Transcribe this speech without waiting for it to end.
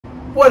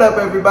What up,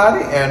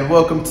 everybody, and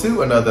welcome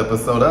to another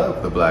episode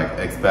of the Black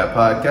Expat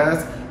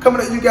Podcast,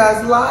 coming at you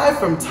guys live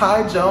from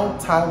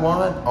Taichung,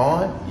 Taiwan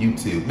on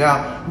YouTube.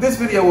 Now, this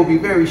video will be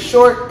very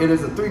short. It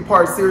is a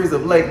three-part series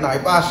of Lake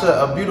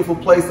Naivasha, a beautiful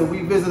place that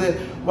we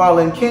visited while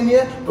in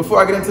Kenya.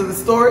 Before I get into the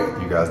story,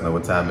 you guys know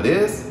what time it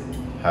is.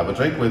 Have a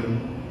drink with me.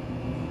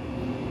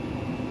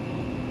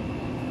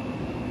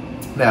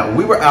 Now,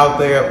 we were out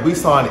there, we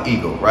saw an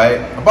eagle, right?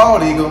 A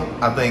bald eagle,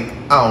 I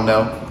don't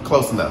know,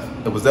 close enough.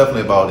 It was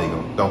definitely a bald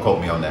eagle, don't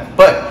quote me on that.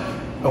 But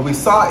we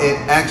saw it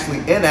actually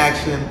in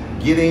action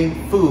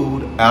getting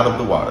food out of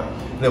the water.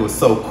 And it was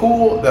so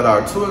cool that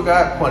our tour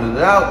guide pointed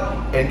it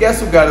out, and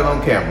guess who got it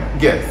on camera?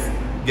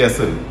 Guess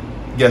who?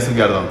 Guess who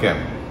got it on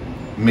camera?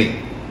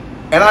 Me.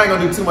 And I ain't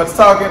gonna do too much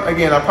talking.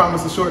 Again, I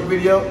promise a short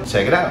video.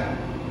 Check it out.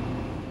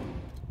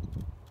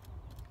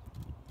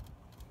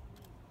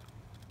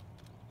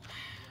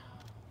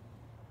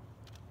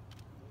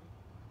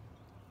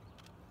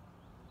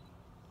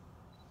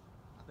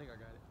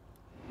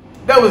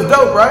 That was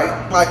dope,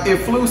 right? Like,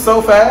 it flew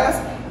so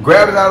fast,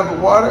 grabbed it out of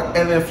the water,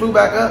 and then flew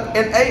back up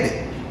and ate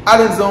it. I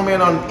didn't zoom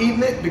in on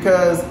eating it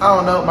because, I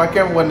don't know, my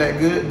camera wasn't that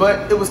good,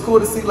 but it was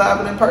cool to see live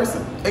and in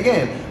person.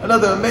 Again,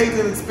 another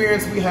amazing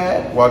experience we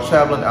had while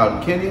traveling out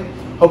in Kenya.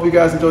 Hope you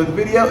guys enjoyed the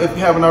video. If you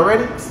haven't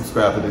already,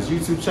 subscribe to this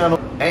YouTube channel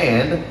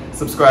and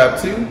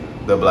subscribe to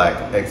the Black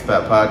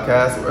Expat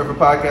Podcast, wherever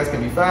podcasts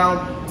can be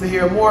found, to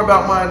hear more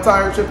about my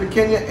entire trip in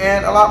Kenya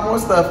and a lot more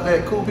stuff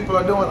that cool people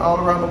are doing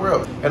all around the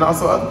world and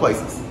also other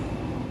places.